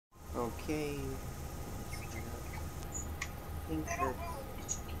Okay. I think that.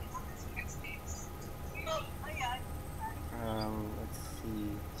 Let's see.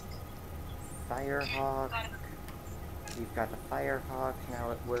 Firehawk. We've got the Firehawk.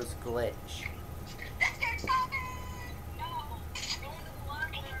 Now it was Glitch.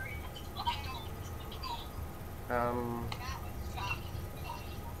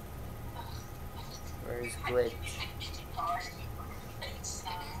 Where's Glitch?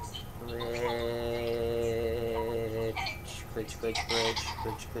 Glitch. Glitch, glitch, glitch.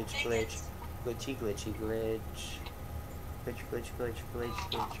 Glitch, glitch, glitch. Glitchy, glitchy, glitch. Glitch, glitch, glitch, glitch,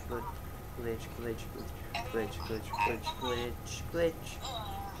 glitch, glitch. Glitch, glitch, glitch, glitch, glitch, glitch, glitch.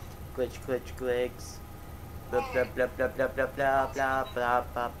 Glitch, glitch, glitch. Blah blah blah blah blah blah blah blah blah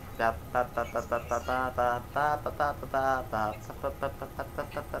blah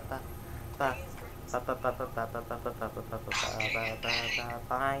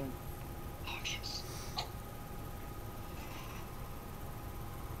fine.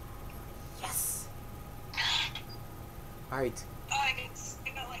 Yes. All right. I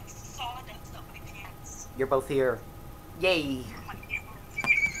got like sawdust up my pants. You're both here. Yay!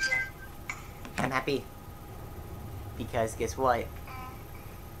 I'm happy. Because guess what?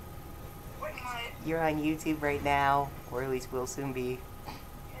 You're on YouTube right now, or at least will soon be.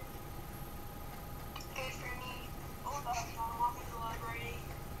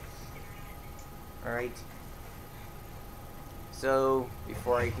 Alright. So,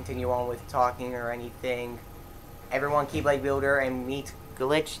 before I continue on with talking or anything, everyone Keyblade Builder and meet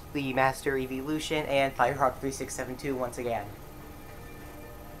Glitch, the Master Evolution, and Firehawk 3672 once again.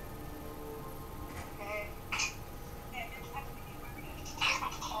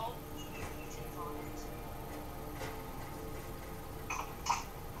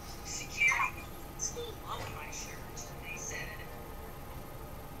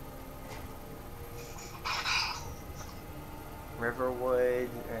 Riverwood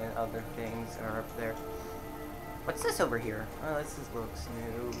and other things are up there. What's this over here? Oh, this looks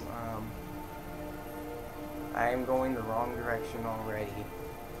new. I am going the wrong direction already.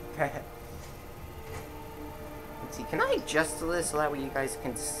 Let's see, can I adjust this so that way you guys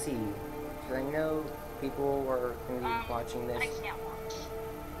can see? Because I know people are going to be watching this. I can't watch.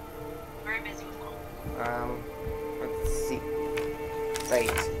 Very busy with work. Let's see.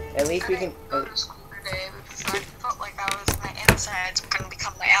 Right, at least we can... go to school today because I felt like I was my insides were going to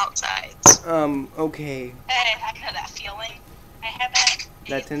become my outsides. Okay. Hey, I know that feeling. I have that.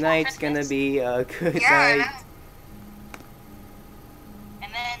 That tonight's gonna be a good night.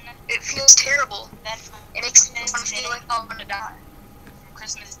 And then it feels terrible. It makes me want to feel like I'm gonna die. From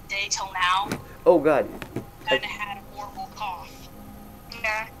Christmas Day till now. Oh god. I kinda had a horrible cough.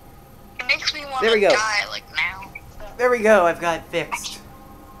 Yeah. It makes me want There to we go. die like now. There we go, I've got it fixed.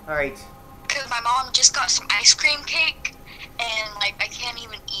 Alright. Because my mom just got some ice cream cake and like I can't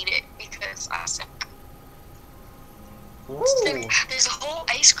even eat it because I'm sick. Ooh. There's a whole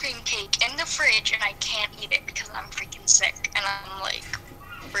ice cream cake in the fridge and I can't eat it because I'm freaking sick and I'm like,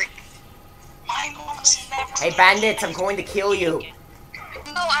 freak. My mom's never. Hey bandits, I'm going to kill you.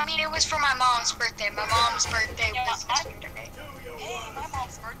 No, I mean it was for my mom's birthday. My mom's birthday was yesterday. Hey, my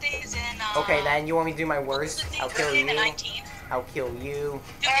mom's birthday is in. Okay, then you want me to do my worst? I'll kill you. I'll kill you. I'll kill you.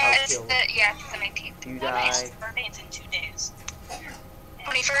 Yeah, it's the 19th. You die. My birthday is in 2 days.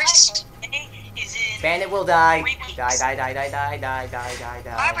 21st is in. Bandit will die. 3 weeks. Die, die, die, die, die, die, die, die,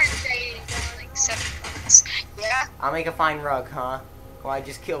 My die. birthday is in like 7 months. Yeah. I'll make a fine rug, huh? Well, I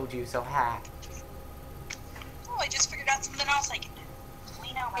just killed you, so ha. Oh, I just figured out something else I can do.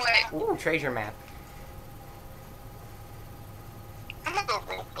 Clean out my map. Ooh, treasure map. I'm gonna go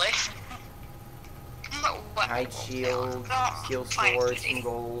roleplay. Hide shield, steel sword, some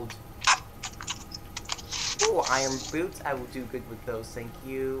gold. Ooh, iron boots. I will do good with those, thank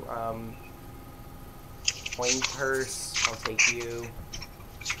you. Coin purse. I'll take you.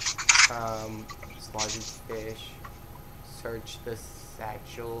 Slaughtered fish. Search the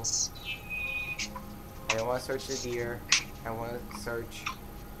satchel. I don't want to search the deer. I want to search.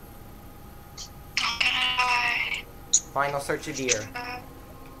 Fine, I'll search the deer.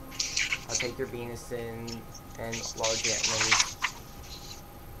 I'll take your venison and large antlers.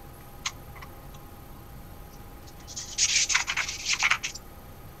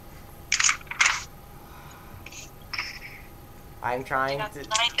 I'm trying to...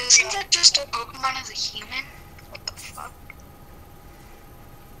 Isn't that just a Pokemon as a human? What the fuck?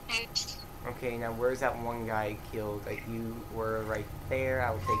 Okay, now where's that one guy I killed? Like, you were right there.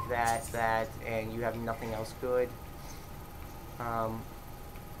 I will take that, and you have nothing else good.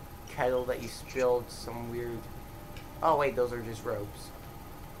 Kettle that you spilled, some weird... Oh wait, those are just ropes.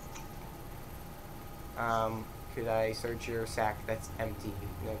 Could I search your sack that's empty?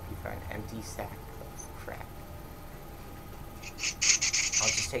 No, you found an empty sack of crap. I'll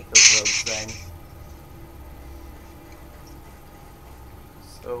just take those robes then.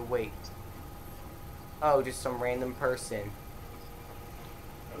 So, wait. Oh, just some random person.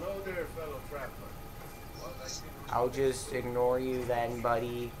 Hello there, fellow traveler. I'll just ignore you then,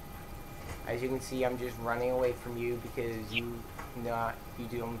 buddy. As you can see, I'm just running away from you because you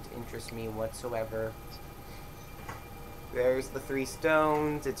don't interest me whatsoever. There's the 3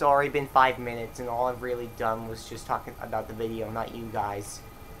 stones. It's already been 5 minutes, and all I've really done was just talking about the video, not you guys.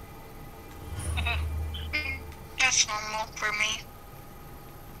 That's normal for me.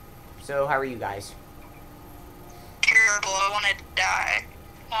 So, how are you guys? Terrible. I want to die.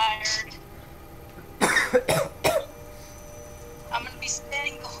 Tired. I'm gonna be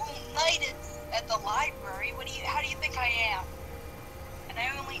spending the whole night at the library. How do you think I am? And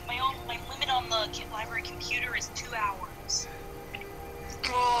my limit on the library computer is 2 hours.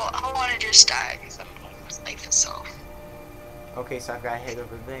 Well, I want to just die because I'm almost life itself. Okay, so I've got to head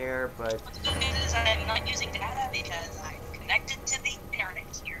over there, but... What's good news is I'm not using data because I'm connected to the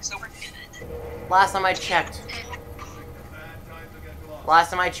internet here, so we're good. Last time I checked,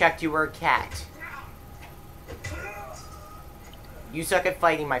 you were a cat. You suck at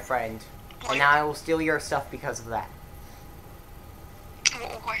fighting, my friend. And now I will steal your stuff because of that.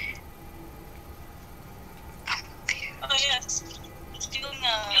 Oh, yes. Stealing,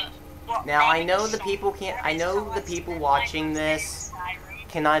 now, I know the people watching this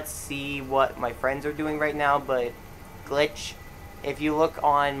cannot see what my friends are doing right now, but Glitch, if you look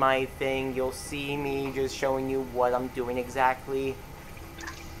on my thing, you'll see me just showing you what I'm doing exactly.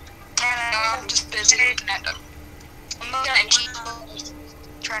 I'm just busy I'm looking at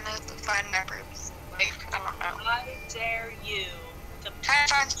trying to find numbers. Like, I don't know. I dare you to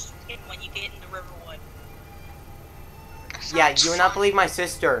punch it when you get in the Riverwood. Yeah, you would not believe my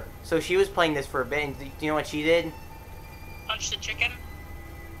sister. So she was playing this for a bit, and do you know what she did? Punch the chicken?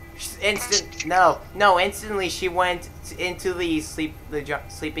 Instantly she went into the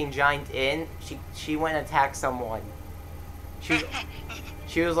sleeping giant inn. She went and attacked someone.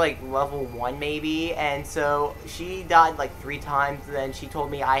 She was like level 1 maybe, and so she died like 3 times, and then she told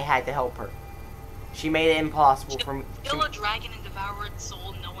me I had to help her. She made it impossible for me. Kill a dragon and devour its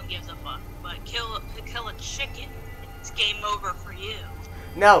soul, no one gives a fuck. But kill a chicken, it's game over for you.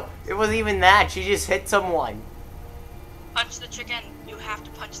 No, it wasn't even that. She just hit someone. Punch the chicken. You have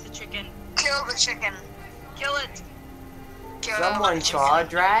to punch the chicken. Kill the chicken. Kill it. Kill Someone the saw a chicken.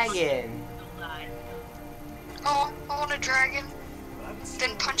 dragon. You'll die. Oh, I want a dragon.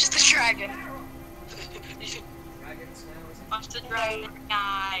 Then punch the dragon. Punch the dragon,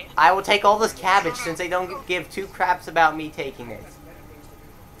 die. I will take all this cabbage since they don't give 2 craps about me taking it.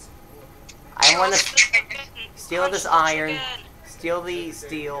 I want to steal this iron, steal the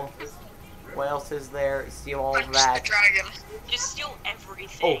steel. What else is there? Steal all of that. The dragon. Just steal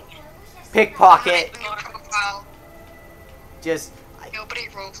everything. Oh, pickpocket. Just. Nobody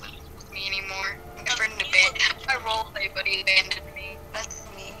roleplays with me anymore. My friend abandoned my roleplay, but he abandoned me. That's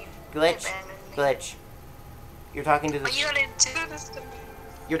me. Glitch. You're talking to the. But you gotta do this to me.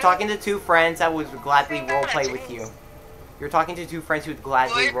 You're talking to 2 friends that would gladly roleplay with you. You're talking to 2 friends who would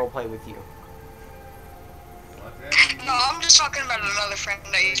gladly roleplay with you. No, I'm just talking about another friend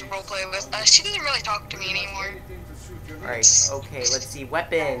I used to roleplay with. She doesn't really talk to me anymore. Alright, okay, let's see.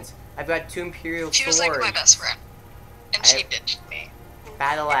 Weapons. I've got 2 Imperial swords. She was like my best friend. And she ditched me.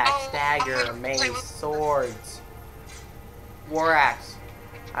 Battle axe, Oh, dagger, I'm gonna play mace, with- swords. War axe.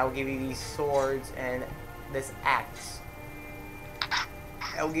 I will give you these swords and this axe.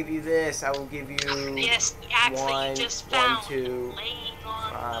 I will give you this. I will give you Yes, the axe that 1, you just 1, found 2. laying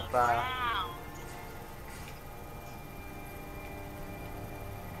on the ground.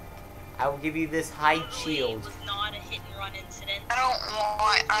 I will give you this high shield. It was not a hit and run incident. I don't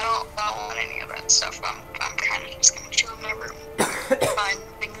want any of that stuff. I'm kind of just gonna chill in my room. Find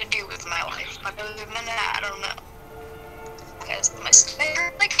nothing to do with my life. Other than that, I don't know. Because my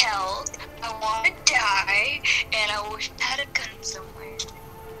spirit like hell, I want to die, and I wish I had a gun somewhere.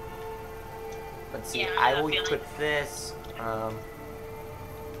 Let's see. Yeah, I I will feel equip this. I'm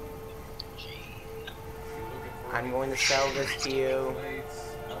going to sell this to you.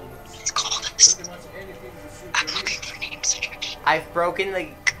 It's called this. I'm looking for names. I broke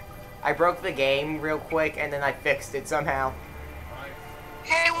the game real quick and then I fixed it somehow.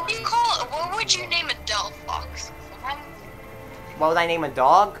 Hey, what do you call it? What would you name a Delphox? What would I name a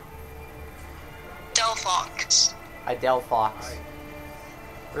dog? Delphox. A Delphox.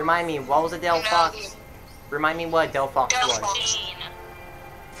 Remind me, what was a Delphox? Remind me what a Delphox was.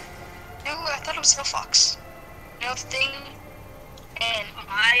 No, I thought it name is Fox. You know the thing? And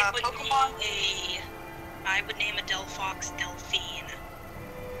I would Pokemon. I would name a Delphox Delphine.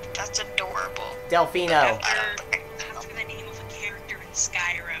 That's adorable. Delfino. After the name of a character in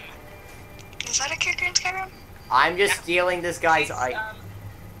Skyrim. Is that a character in Skyrim? I'm just stealing this guy's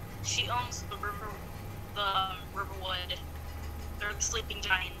She owns the Riverwood. They're the sleeping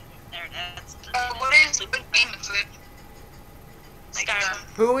giant. There, that's the What name is it? Skyrim.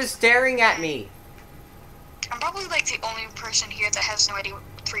 Who is staring at me? I'm probably like the only person here that has no idea what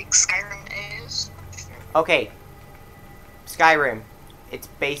freak Skyrim is. Okay. Skyrim. It's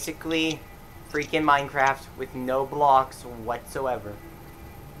basically freaking Minecraft with no blocks whatsoever.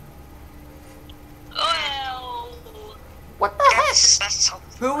 Well, What the heck? That's so.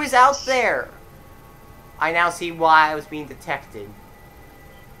 Who is out there? I now see why I was being detected.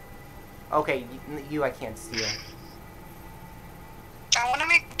 Okay, you I can't steal. I want to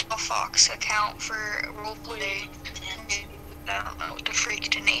make a Fox account for roleplay. I don't know what the freak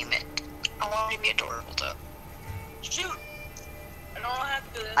to name it. I want it to be adorable though. shoot! I don't know how to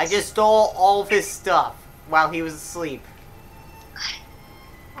do this. I just stole all of his stuff while he was asleep.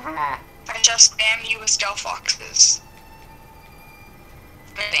 Ah. I just spam you with stealth foxes.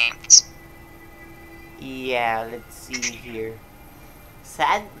 Thanks. Yeah, let's see here.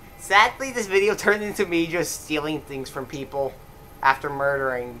 Sadly, this video turned into me just stealing things from people after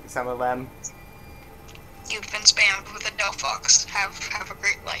murdering some of them. You've been spammed with a Delphox. Have a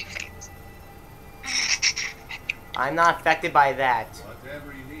great life. I'm not affected by that.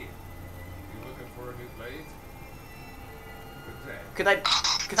 Whatever you need. You looking for a new blade? Good day.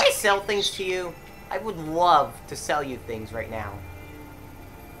 Could I sell things to you? I would love to sell you things right now.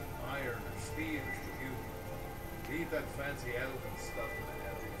 Iron or steel is for you. Leave that fancy elven stuff in the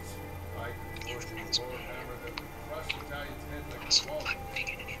elves. I can forge you a warhammer that will crush the giant's head like a wall.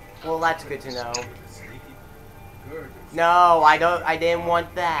 Well, that's good to know. Sneaky. Good. No, I didn't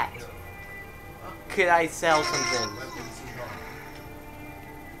want that. Could I sell something?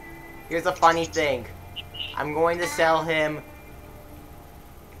 Here's a funny thing. I'm going to sell him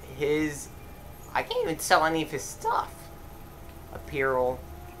his... I can't even sell any of his stuff. Apparel.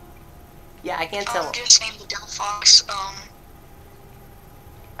 Yeah, I can't sell... Just name the Delphox.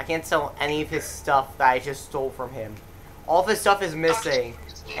 I can't sell any of his stuff that I just stole from him. All of his stuff is missing.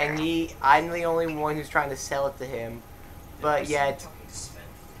 And I'm the only one who's trying to sell it to him. But yet...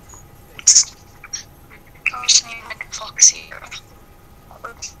 I'll just name the Delphox here.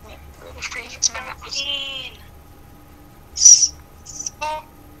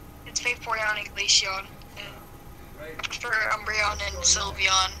 It's Vaporeon and Glaceon. For Umbreon and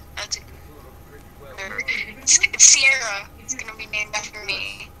Sylveon. That's it's Sierra. It's gonna be named after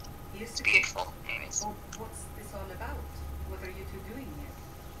me. It's beautiful. Anyways. What's this all about? What are you two doing here?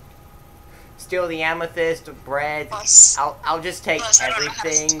 Steal the amethyst, bread. Plus, I'll just take plus I don't know how to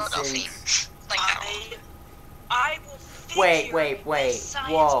everything spell Delphine. since... Like that. I will figure this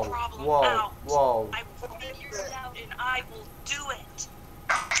science problem out. Whoa. I will figure it out and I will do it.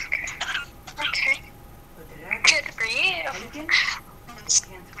 Okay. But the rabbit Good for you. elegant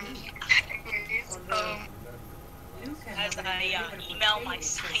can't read. You can As have I an email my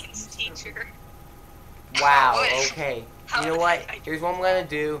science teacher. Wow, okay. How You know did what? I- Here's what I'm gonna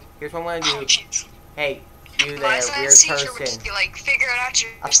do. Oh, jeez. Hey, you My there, weird science teacher would just person. be like, figure it out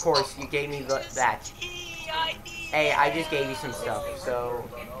yourself. Of course, you gave me that. Hey, I just gave you some stuff, so...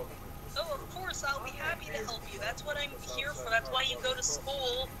 Oh, of course, I'll be happy to help you. That's what I'm here for. That's why you go to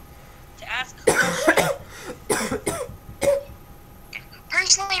school, to ask questions.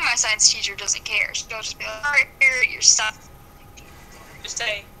 Personally, my science teacher doesn't care. She'll just be like, alright, here, your stuff. Just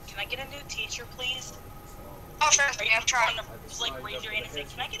say, can I get a new teacher, please? Oh, trust me, I've tried. Just like raise your hand and say,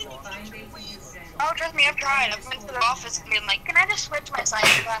 can I get a new teacher, please? Oh, trust me, I've tried. I've went to the office and been like, can I just switch my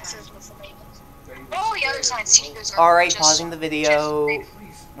science classes with somebody else? All the other science teachers are Alright, just- pausing the video.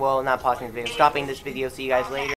 Well, not pausing the video. Stopping this video. See you guys later.